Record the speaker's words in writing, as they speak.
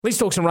Let's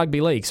talk some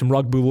rugby league,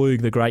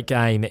 the great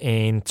game,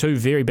 and two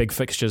very big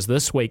fixtures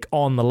this week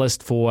on the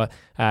list for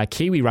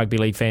Kiwi rugby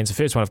league fans. The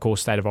first one, of course,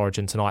 State of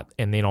Origin tonight,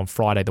 and then on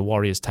Friday, the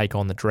Warriors take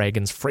on the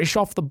Dragons, fresh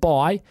off the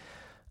bye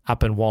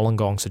up in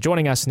Wollongong. So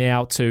joining us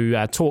now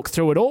to talk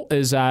through it all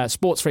is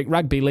Sportsfreak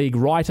rugby league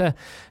writer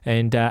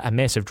and a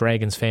massive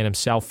Dragons fan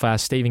himself,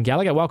 Stephen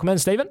Gallagher. Welcome in,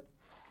 Stephen.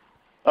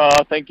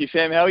 Thank you,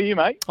 Sam. How are you,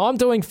 mate? I'm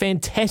doing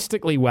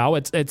fantastically well.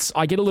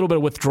 I get a little bit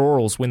of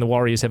withdrawals when the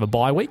Warriors have a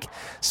bye week,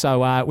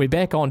 so we're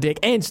back on deck.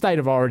 And State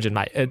of Origin,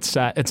 mate. It's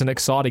an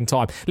exciting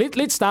time.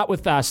 Let's start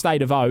with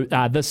State of O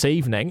this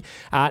evening.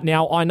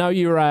 Now I know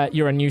you're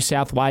a New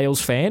South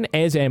Wales fan,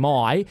 as am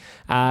I,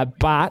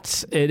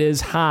 but it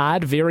is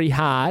hard, very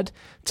hard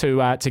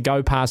to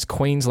go past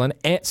Queensland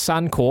at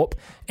Suncorp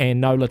and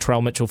no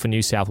Latrell Mitchell for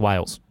New South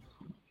Wales.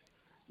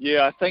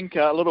 Yeah, I think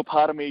a little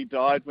part of me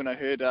died when I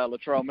heard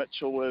Latrell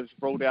Mitchell was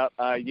ruled out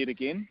yet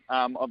again.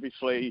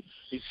 Obviously,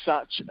 he's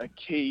such a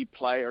key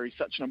player. He's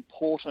such an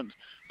important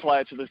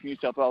player to this New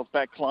South Wales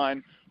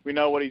backline. We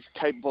know what he's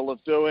capable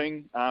of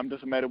doing.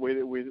 Doesn't matter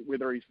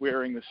whether he's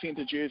wearing the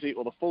centre jersey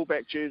or the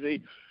fullback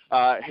jersey.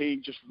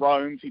 He just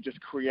roams. He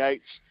just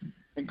creates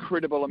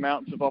incredible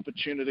amounts of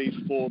opportunities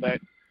for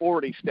that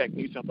already stacked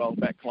New South Wales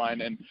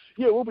backline. And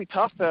yeah, it will be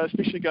tough,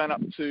 especially going up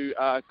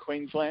to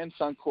Queensland.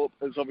 Suncorp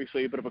is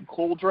obviously a bit of a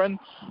cauldron.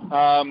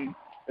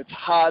 It's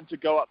hard to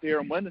go up there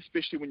and win,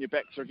 especially when your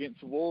backs are against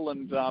the wall.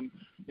 And,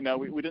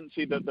 we didn't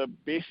see the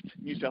best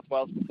New South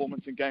Wales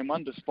performance in game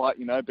one, despite,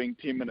 being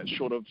 10 minutes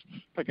short of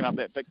picking up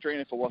that victory.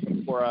 And if it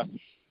wasn't for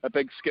a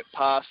big skip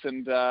pass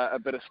and a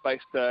bit of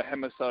space to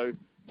Hamiso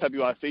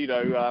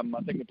Tabuai-Fidow,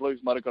 I think the Blues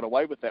might have got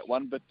away with that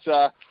one. But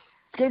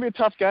it's going to be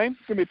a tough game.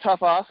 It's going to be a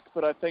tough ask,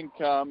 but I think,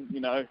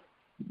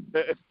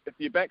 if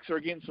your backs are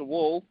against the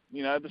wall,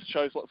 this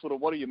shows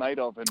what are you made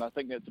of, and I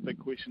think that's a big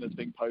question that's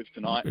being posed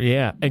tonight.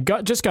 Yeah, and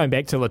just going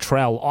back to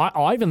Latrell,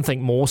 I even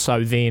think more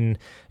so than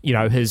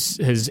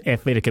his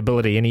athletic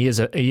ability, and he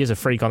is a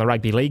freak on the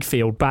rugby league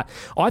field. But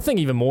I think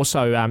even more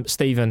so,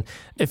 Stephen,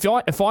 if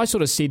I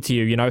sort of said to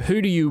you,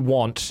 who do you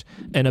want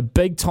in a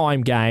big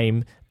time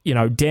game?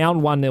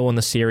 Down 1-0 in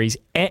the series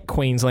at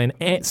Queensland,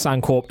 at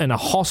Suncorp, in a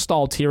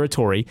hostile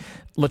territory,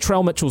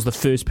 Latrell Mitchell's the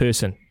first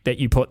person that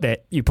you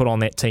put on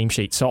that team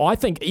sheet. So I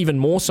think even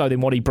more so than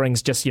what he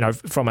brings, just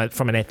from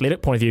an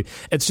athletic point of view,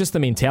 it's just the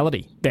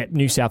mentality that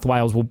New South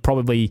Wales will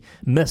probably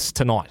miss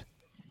tonight.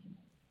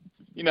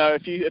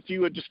 If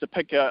you were just to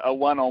pick a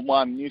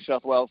one-on-one New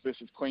South Wales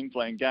versus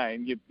Queensland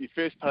game, your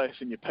first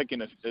person you're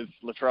picking is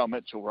Latrell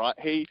Mitchell, right?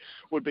 He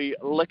would be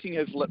licking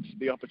his lips at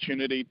the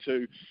opportunity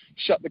to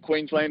shut the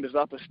Queenslanders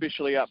up,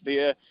 especially up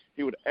there.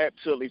 He would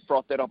absolutely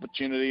froth that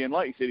opportunity. And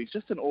like you said, he's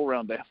just an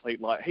all-round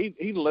athlete. Like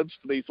he lives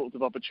for these sorts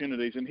of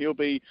opportunities, and he'll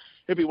be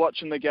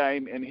watching the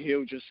game and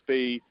he'll just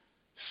be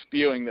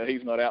spewing that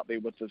he's not out there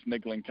with this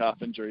niggling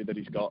calf injury that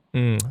he's got.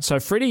 So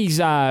Freddie's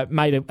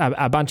made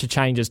a bunch of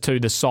changes to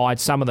the side.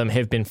 Some of them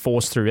have been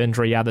forced through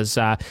injury. Others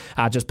are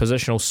just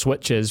positional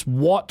switches.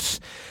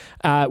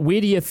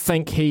 Where do you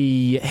think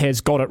he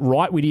has got it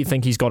right? Where do you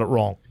think he's got it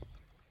wrong?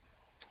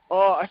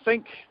 I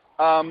think,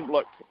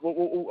 look,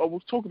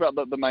 we'll talk about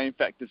the main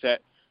factors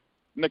that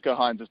Nicho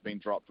Hynes has been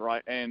dropped,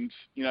 right? And,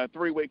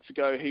 3 weeks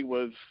ago he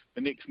was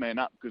the next man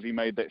up because he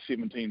made that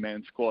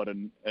 17-man squad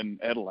in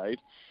Adelaide.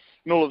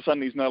 And all of a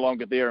sudden he's no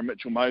longer there, and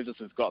Mitchell Moses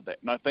has got that.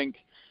 And I think,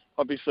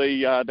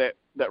 obviously, that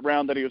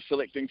round that he was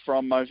selecting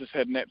from, Moses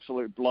had an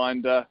absolute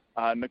blinder.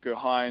 Nicho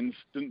Hynes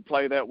didn't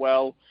play that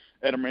well.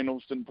 Adam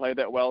Reynolds didn't play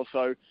that well.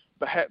 So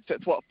perhaps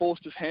that's what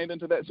forced his hand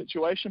into that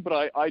situation.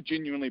 But I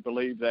genuinely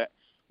believe that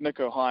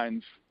Nicho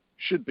Hynes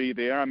should be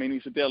there. I mean,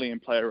 he's a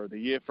Dalian Player of the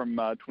Year from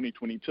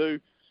 2022.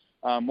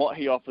 What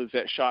he offers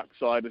that Shark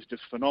side is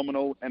just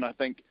phenomenal. And I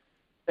think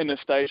in a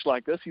stage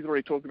like this, he's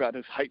already talked about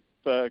his hate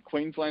for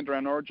Queensland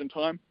around Origin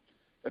time.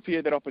 If he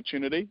had that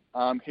opportunity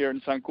here in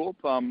Suncorp,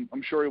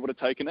 I'm sure he would have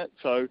taken it.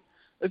 So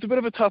it's a bit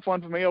of a tough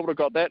one for me. I would have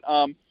got that.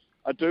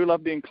 I do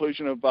love the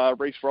inclusion of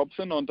Reece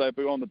Robson on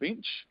debut on the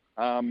bench.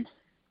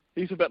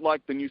 He's a bit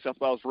like the New South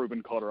Wales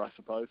Reuben Cotter, I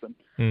suppose,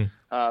 and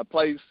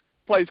plays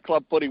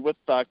club footy with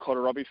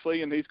Cotter,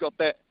 obviously, and he's got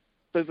that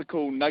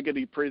physical,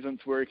 nuggety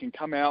presence where he can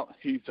come out.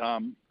 He's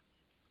got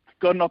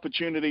an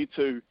opportunity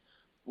to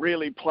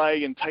really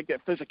play and take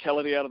that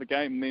physicality out of the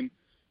game, and then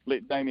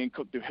let Damien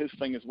Cook do his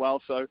thing as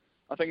well. So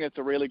I think that's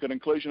a really good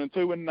inclusion. And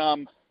two,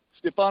 and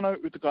Stefano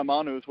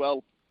Utakaimanu as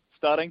well,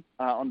 starting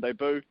on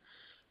debut.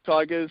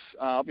 Tigers,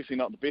 obviously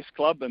not the best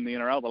club in the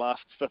NRL the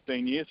last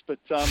 15 years, but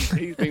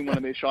he's been one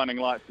of their shining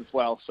lights as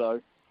well.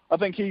 So I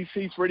think he's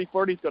ready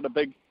for it. He's got a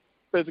big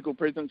physical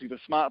presence. He's a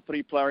smart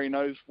footy player. He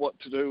knows what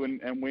to do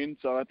and when.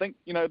 So I think,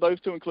 those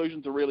two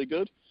inclusions are really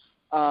good.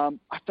 I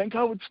think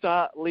I would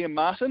start Liam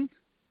Martin.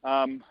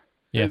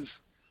 Because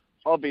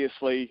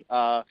obviously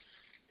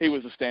he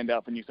was a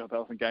standout for New South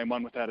Wales in game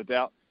one, without a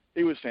doubt.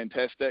 He was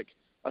fantastic.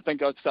 I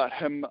think I'd start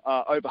him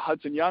over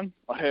Hudson Young.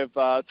 I have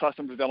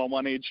Tyson Brazell on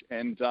one edge,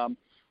 and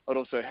I'd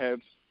also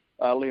have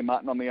Liam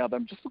Martin on the other.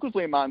 Just because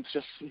Liam Martin's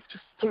he's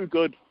just too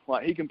good.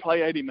 Like, he can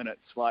play 80 minutes.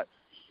 Like,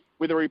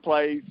 whether he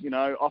plays,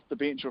 off the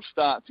bench or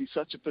starts, he's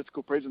such a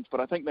physical presence.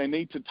 But I think they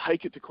need to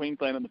take it to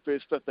Queensland in the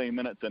first 15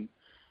 minutes. And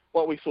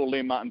what we saw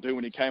Liam Martin do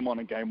when he came on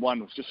in Game 1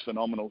 was just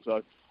phenomenal.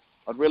 So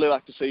I'd really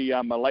like to see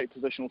a late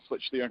positional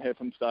switch there and have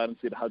him start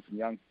instead of Hudson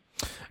Young.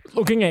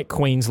 Looking at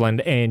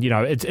Queensland, and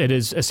it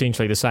is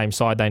essentially the same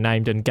side they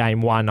named in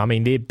Game 1. I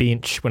mean, their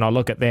bench, when I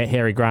look at that,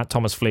 Harry Grant,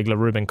 Thomas Flegler,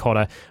 Ruben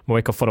Cotter,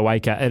 Moeka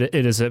Fotuaika,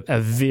 it is a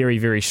very,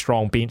 very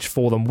strong bench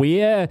for them.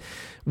 Where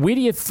do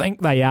you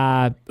think they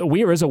are?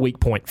 Where is a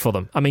weak point for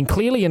them? I mean,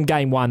 clearly in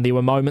Game 1, there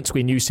were moments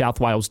where New South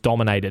Wales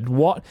dominated.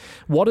 What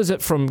is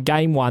it from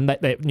Game 1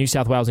 that New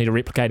South Wales need to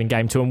replicate in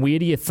Game 2, and where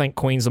do you think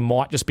Queensland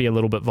might just be a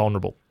little bit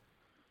vulnerable?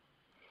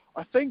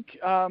 I think,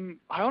 I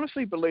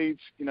honestly believe,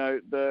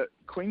 the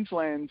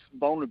Queensland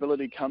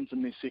vulnerability comes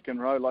in their second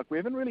row. Like, we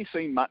haven't really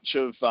seen much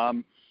of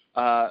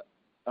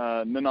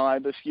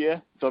Nanai this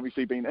year. He's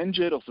obviously been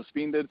injured or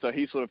suspended, so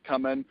he's sort of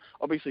come in.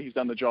 Obviously, he's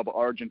done the job at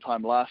Origin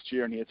time last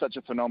year, and he had such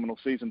a phenomenal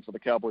season for the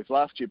Cowboys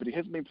last year, but he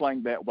hasn't been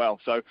playing that well.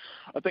 So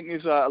I think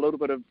there's a little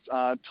bit of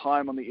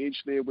time on the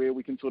edge there where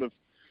we can sort of,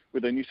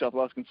 whether New South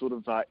Wales can sort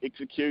of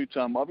execute.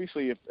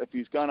 Obviously, if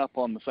he's going up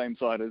on the same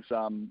side as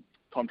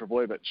Tom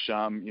Trbojevic,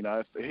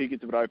 if he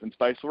gets a bit of open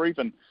space, or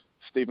even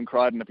Stephen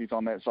Crichton if he's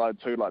on that side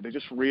too, like they're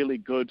just really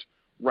good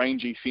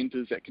rangy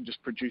centres that can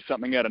just produce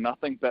something out of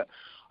nothing. But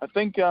I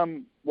think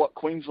what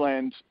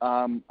Queensland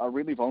are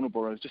really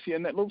vulnerable is just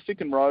in that little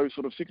second row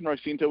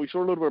centre. We saw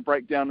a little bit of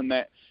breakdown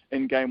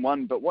in Game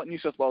 1, but what New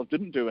South Wales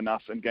didn't do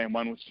enough in Game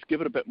 1 was just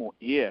give it a bit more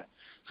air.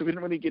 So we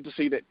didn't really get to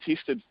see that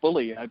tested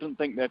fully. I didn't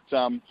think that,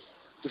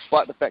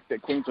 despite the fact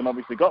that Queensland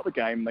obviously got the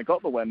game, they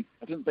got the win,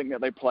 I didn't think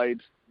that they played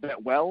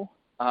that well.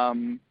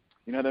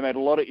 They made a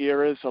lot of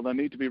errors, so they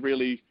need to be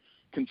really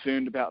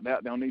concerned about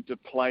that. They'll need to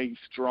play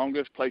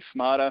stronger, play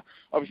smarter.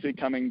 Obviously,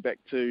 coming back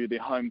to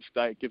their home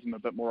state gives them a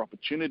bit more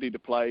opportunity to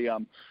play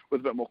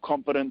with a bit more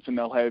confidence, and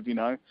they'll have,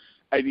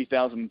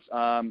 80,000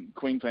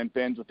 Queensland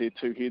fans with their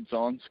two heads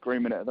on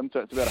screaming at them.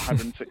 So it's about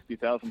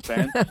 160,000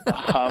 fans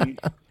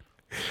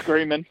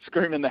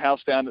screaming the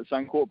house down at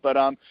Suncorp. But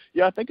I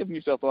think if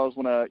New South Wales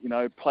want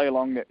to, play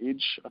along that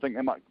edge, I think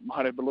they might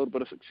have a little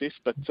bit of success.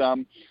 But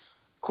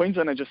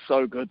Queensland are just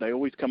so good. They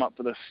always come up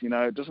for this.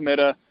 It doesn't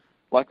matter.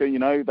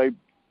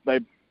 They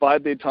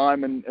bide their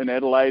time in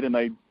Adelaide and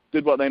they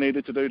did what they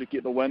needed to do to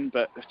get the win.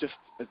 But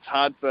it's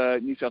hard for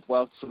New South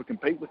Wales to sort of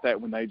compete with that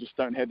when they just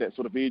don't have that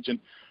sort of edge. And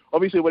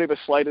obviously, whatever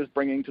Slater's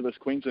bringing to this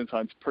Queensland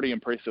side is pretty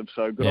impressive.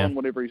 So good on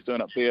whatever he's doing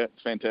up there.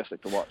 It's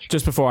fantastic to watch.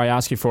 Just before I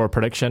ask you for a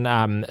prediction,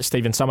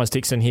 Stephen Summers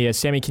texts in here.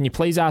 Sammy, can you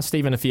please ask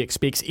Stephen if he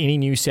expects any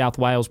New South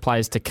Wales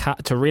players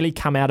to really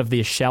come out of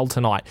their shell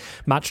tonight,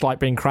 much like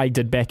Ben Craig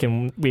did back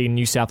when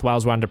New South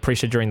Wales were under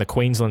pressure during the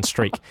Queensland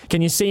streak?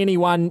 Can you see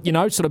anyone,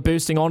 sort of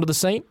bursting onto the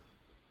scene?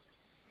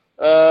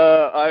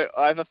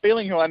 I have a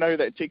feeling who I know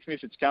that text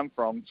message come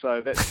from,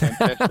 so that's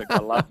fantastic. I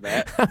love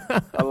that.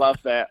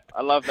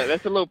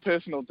 That's a little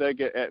personal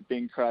dig at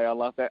Ben Cray. I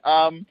love that.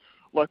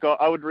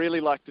 I would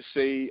really like to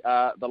see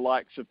the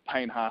likes of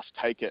Payne Haas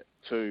take it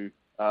to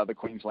the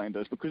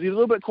Queenslanders, because he's a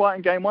little bit quiet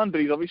in Game 1, but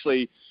he's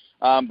obviously,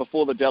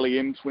 before the Dally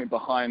M's went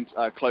behind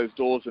closed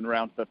doors in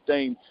round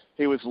 15,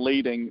 he was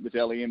leading the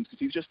Dally M's because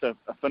he's just a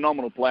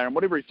phenomenal player, and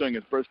whatever he's doing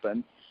at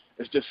Brisbane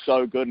is just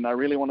so good, and I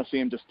really want to see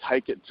him just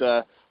take it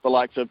to the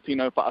likes of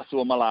Tino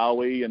Fa'asua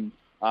Malawi and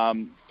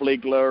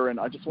Flegler, and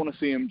I just want to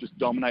see him just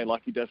dominate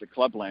like he does at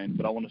Clubland,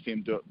 but I want to see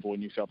him do it for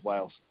New South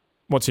Wales.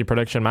 What's your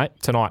prediction, mate,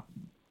 tonight?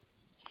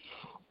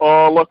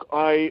 Oh, look,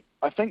 I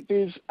think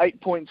there's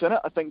 8 points in it.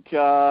 I think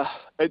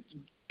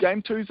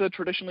Game 2s are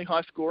traditionally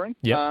high scoring.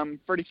 Yep.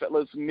 Freddie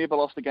Fittler's never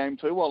lost a Game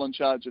 2 while in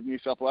charge of New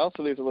South Wales,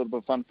 so there's a little bit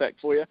of fun fact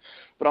for you.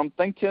 But I'm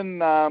thinking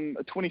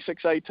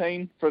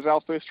 26-18 for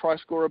our first try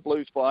scorer,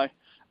 Blues by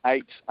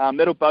 8.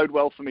 That'll bode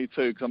well for me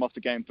too, because I'm off to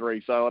Game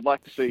 3. So I'd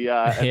like to see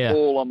it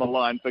all on the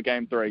line for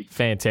Game 3.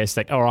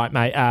 Fantastic. All right,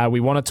 mate. We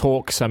want to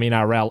talk some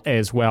NRL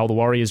as well. The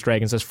Warriors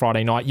Dragons this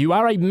Friday night. You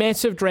are a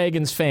massive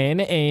Dragons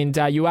fan, and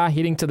you are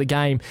heading to the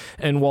game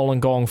in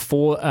Wollongong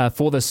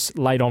for this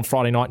late on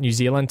Friday night New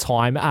Zealand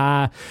time.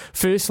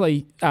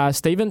 Firstly,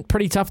 Stephen,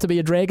 pretty tough to be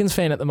a Dragons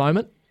fan at the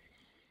moment.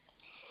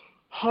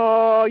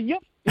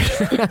 Yep.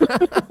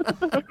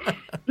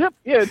 Yep,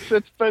 yeah,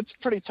 it's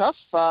pretty tough.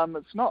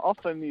 It's not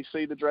often you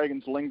see the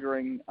Dragons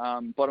lingering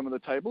bottom of the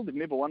table. They've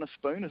never won a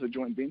spoon as a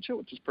joint venture,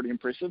 which is pretty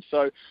impressive.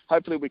 So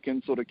hopefully we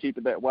can sort of keep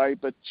it that way.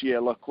 But yeah,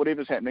 look,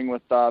 whatever's happening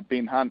with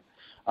Ben Hunt,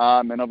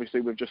 and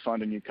obviously we've just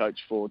signed a new coach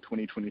for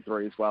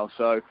 2023 as well.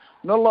 So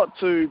not a lot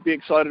to be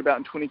excited about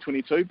in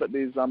 2022, but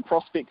there's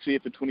prospects here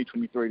for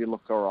 2023 to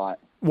look all right.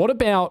 What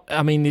about,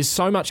 there's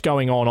so much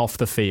going on off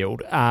the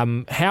field.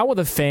 How are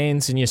the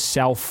fans and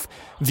yourself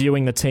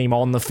viewing the team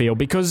on the field?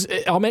 Because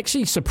I'm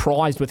actually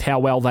surprised with how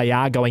well they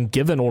are going,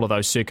 given all of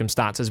those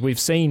circumstances. We've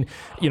seen,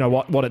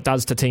 what it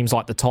does to teams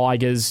like the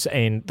Tigers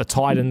and the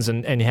Titans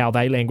and how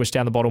they languish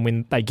down the bottom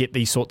when they get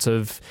these sorts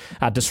of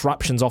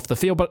disruptions off the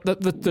field. But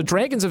the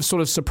Dragons have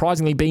sort of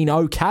surprisingly been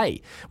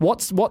okay.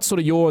 What's sort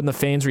of your and the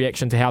fans'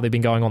 reaction to how they've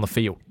been going on the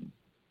field?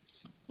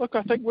 Look,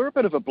 I think we're a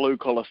bit of a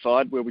blue-collar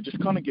side where we just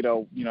kind of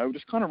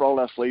just kind of roll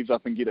our sleeves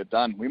up and get it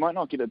done. We might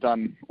not get it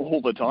done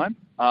all the time,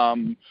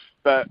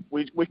 but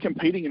we're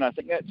competing, and I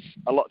think that's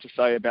a lot to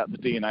say about the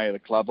DNA of the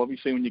club.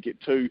 Obviously, when you get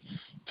two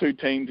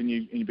teams and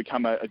you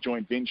become a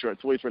joint venture,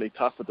 it's always really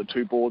tough with the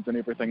two boards and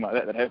everything like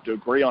that have to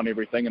agree on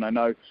everything. And I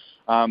know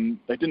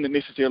they didn't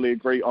necessarily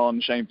agree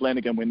on Shane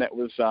Flanagan when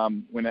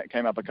that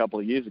came up a couple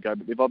of years ago,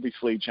 but they've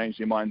obviously changed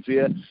their minds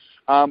there.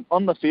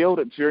 On the field,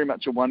 it's very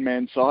much a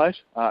one-man side.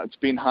 It's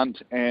Ben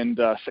Hunt and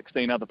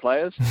 16 other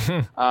players.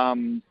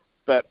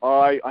 But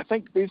I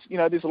think there's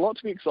a lot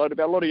to be excited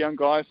about. A lot of young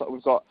guys. Like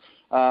we've got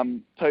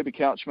Toby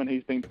Couchman.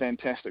 He's been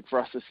fantastic for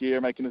us this year,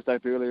 making his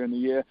debut earlier in the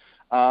year.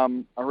 I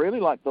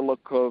really like the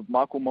look of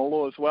Michael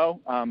Muller as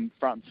well.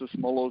 Francis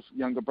Muller's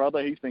younger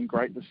brother. He's been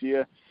great this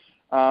year.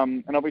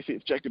 And obviously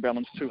it's Jack de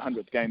Bellin's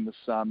 200th game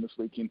this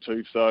weekend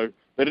too. So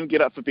they didn't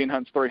get up for Ben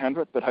Hunt's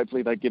 300th, but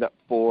hopefully they get up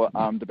for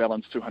de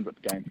Bellin's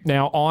 200th game.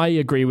 Now, I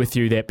agree with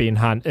you that Ben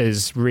Hunt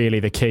is really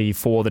the key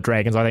for the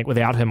Dragons. I think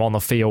without him on the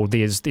field,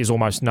 there's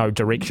almost no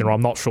direction, or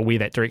I'm not sure where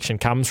that direction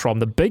comes from.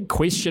 The big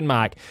question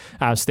mark,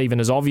 Stephen,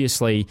 is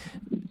obviously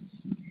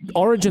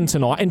Origin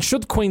tonight, and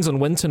should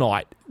Queensland win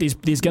tonight,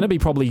 there's going to be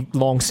probably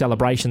long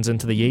celebrations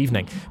into the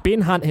evening.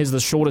 Ben Hunt has the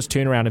shortest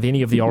turnaround of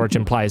any of the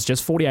Origin players,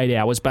 just 48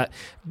 hours, but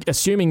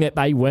assuming that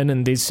they win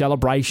and there's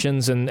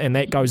celebrations and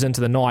that goes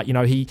into the night,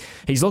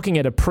 he's looking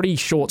at a pretty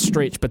short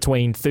stretch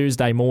between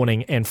Thursday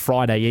morning and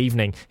Friday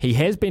evening. He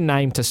has been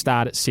named to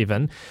start at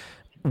 7.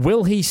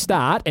 Will he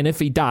start, and if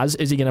he does,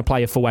 is he going to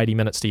play a full 80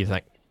 minutes, do you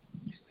think?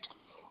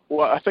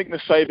 Well, I think the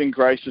saving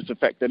grace is the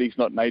fact that he's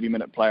not an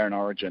 80-minute player in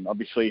Origin.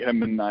 Obviously,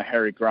 him and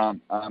Harry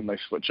Grant, they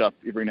switch up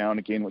every now and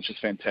again, which is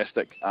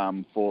fantastic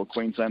for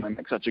Queensland. They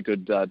make such a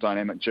good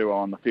dynamic duo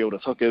on the field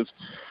as hookers.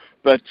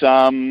 But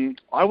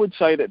I would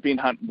say that Ben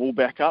Hunt will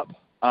back up.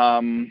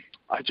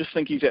 I just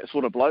think he's that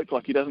sort of bloke.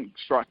 Like, he doesn't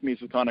strike me as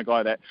the kind of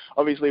guy that,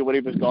 obviously,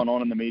 whatever's gone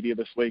on in the media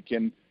this week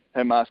and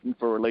him asking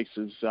for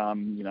releases,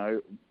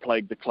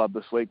 plagued the club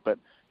this week. But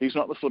he's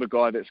not the sort of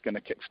guy that's going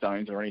to kick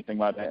stones or anything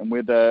like that. And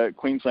whether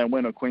Queensland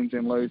win or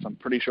Queensland lose, I'm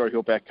pretty sure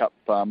he'll back up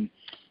a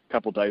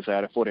couple of days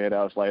later, 48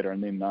 hours later,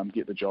 and then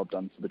get the job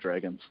done for the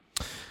Dragons.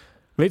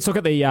 Let's look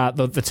at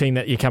the team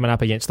that you're coming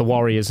up against, the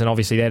Warriors, and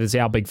obviously that is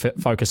our big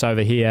focus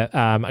over here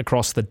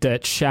across the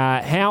ditch.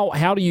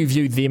 How do you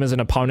view them as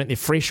an opponent? They're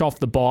fresh off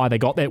the bye. They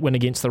got that win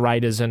against the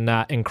Raiders in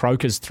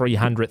Croker's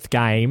 300th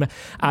game.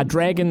 Are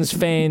Dragons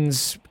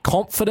fans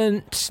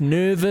confident,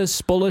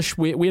 nervous, bullish?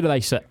 Where do they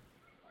sit?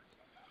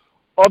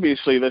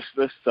 Obviously, this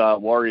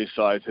Warriors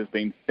side has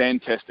been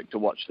fantastic to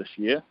watch this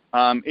year.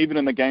 Even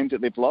in the games that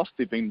they've lost,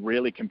 they've been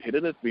really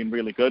competitive, been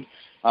really good.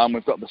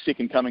 We've got the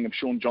second coming of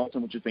Sean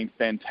Johnson, which has been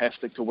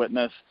fantastic to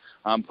witness,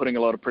 putting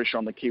a lot of pressure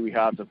on the Kiwi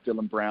halves of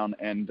Dylan Brown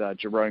and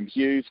Jerome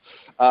Hughes.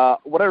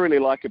 What I really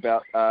like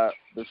about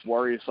this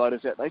Warriors side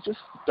is that they just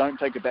don't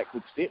take a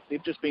backward step.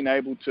 They've just been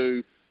able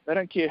to. They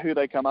don't care who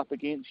they come up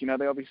against.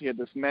 They obviously had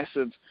this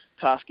massive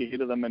task ahead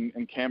of them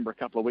in Canberra a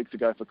couple of weeks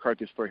ago for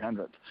Croker's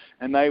 300th,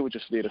 and they were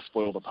just there to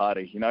spoil the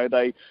party.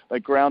 They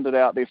grounded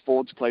out. Their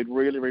forwards played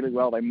really, really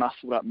well. They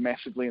muscled up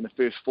massively in the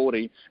first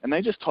 40, and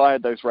they just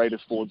tired those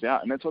Raiders forwards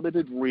out, and that's what they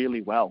did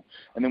really well.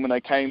 And then when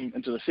they came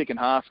into the second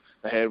half,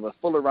 they had a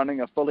full of running,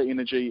 a full of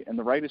energy, and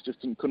the Raiders just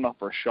couldn't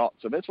offer a shot.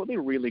 So that's what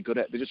they're really good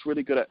at. They're just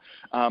really good at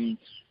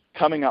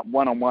coming up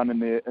one-on-one in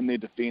their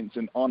defence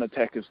and on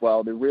attack as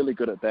well. They're really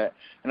good at that.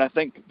 And I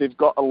think they've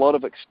got a lot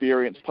of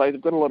experienced players.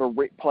 They've got a lot of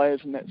rep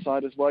players in that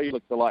side as well. You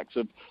look at the likes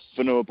of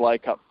Whenua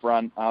Blake up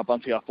front.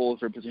 Bunty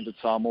Afoa's represented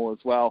Samoa as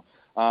well.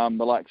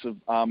 The likes of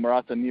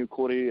Marata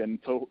Niukore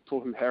and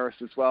Tohu Harris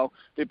as well.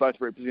 They're both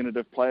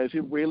representative players.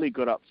 They're really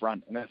good up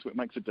front, and that's what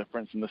makes a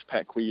difference in this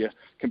pack where you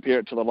compare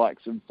it to the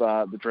likes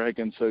of the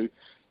Dragons who,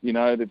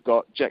 they've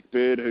got Jack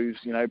Bird, who's,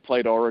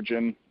 played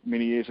Origin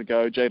many years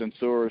ago, Jaden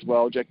Sewer as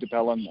well, Jack de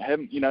Bellin.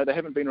 They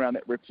haven't been around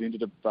that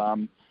representative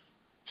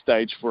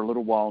stage for a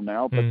little while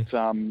now. But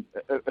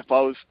if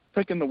I was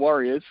picking the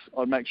Warriors,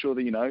 I'd make sure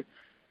that,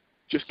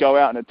 just go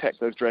out and attack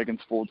those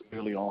Dragons forwards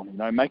early on.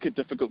 Make it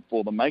difficult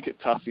for them, make it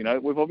tough.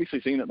 We've obviously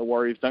seen that the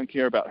Warriors don't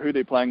care about who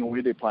they're playing or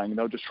where they're playing.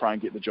 They'll just try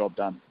and get the job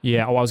done.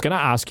 Yeah, well, I was going to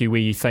ask you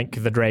where you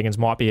think the Dragons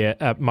might be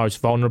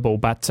most vulnerable,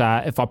 but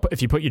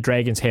if you put your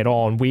Dragons hat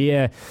on,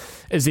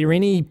 is there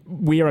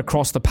anywhere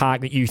across the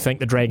park that you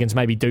think the Dragons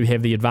maybe do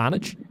have the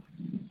advantage?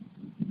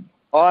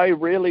 I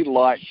really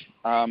like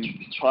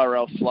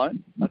Tyrell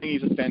Sloan. I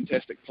think he's a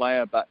fantastic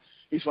player, but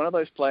he's one of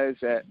those players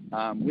that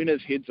when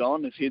his head's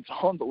on,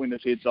 but when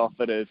his head's off,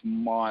 it is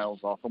miles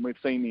off. And we've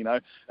seen,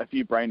 a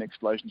few brain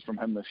explosions from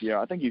him this year.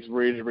 I think he's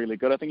really, really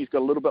good. I think he's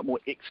got a little bit more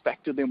X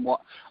factor than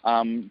what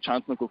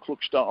Chance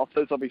Nickel-Klukstad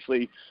offers.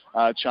 Obviously,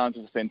 Chance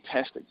is a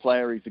fantastic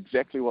player. He's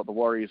exactly what the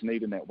Warriors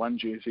need in that one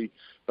jersey.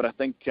 But I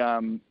think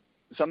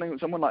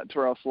someone like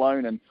Tyrell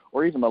Sloan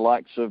or even the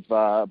likes of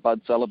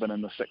Bud Sullivan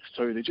in the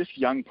 6-2, they're just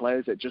young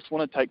players that just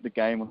want to take the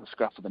game with the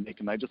scruff of the neck,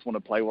 and they just want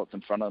to play what's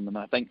in front of them. And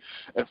I think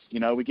if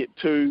we get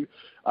two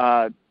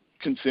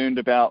concerned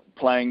about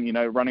playing,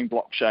 running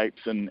block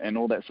shapes and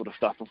all that sort of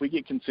stuff. If we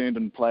get concerned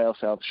and play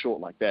ourselves short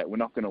like that, we're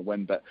not going to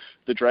win. But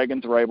the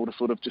Dragons are able to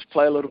sort of just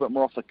play a little bit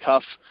more off the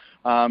cuff,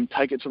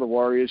 take it to the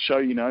Warriors,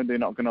 show, they're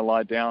not going to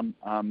lie down.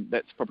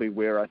 That's probably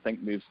where I think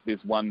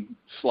there's one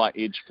slight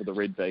edge for the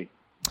Red V.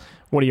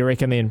 What do you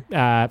reckon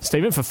then,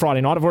 Stephen, for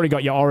Friday night? I've already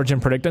got your Origin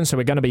prediction, so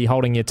we're going to be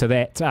holding you to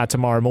that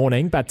tomorrow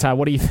morning. But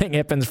what do you think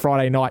happens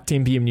Friday night,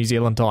 10 p.m. New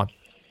Zealand time?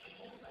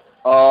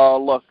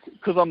 Oh, look,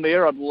 because I'm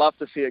there, I'd love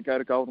to see it go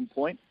to Golden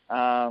Point.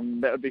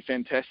 That would be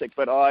fantastic.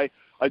 But I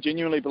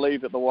genuinely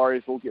believe that the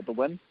Warriors will get the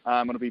win.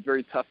 It'll be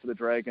very tough for the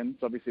Dragons.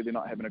 Obviously, they're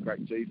not having a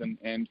great season.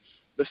 And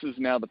this is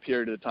now the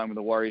period of the time when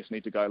the Warriors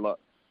need to go, look,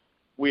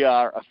 we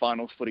are a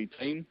finals footy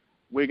team.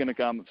 We're going to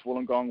go to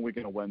Wollongong. We're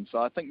going to win. So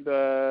I think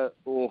I'd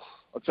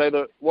say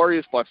the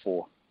Warriors by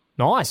 4.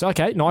 Nice.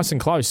 Okay. Nice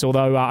and close.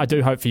 Although I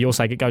do hope for your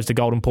sake it goes to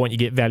Golden Point. You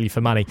get value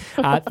for money.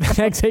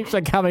 Thanks heaps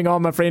for coming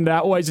on, my friend.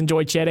 Always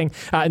enjoy chatting.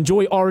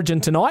 Enjoy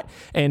Origin tonight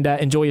and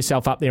enjoy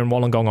yourself up there in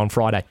Wollongong on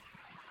Friday.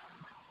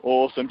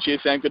 Awesome.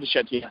 Cheers, Sam. Good to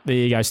chat to you. There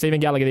you go. Stephen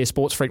Gallagher there,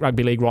 Sportsfreak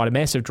Rugby League writer,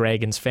 massive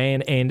Dragons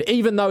fan. And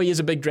even though he is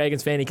a big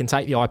Dragons fan, he can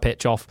take the eye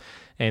patch off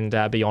and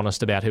be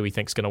honest about who he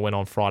thinks is going to win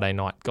on Friday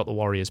night. Got the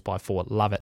Warriors by 4. Love it.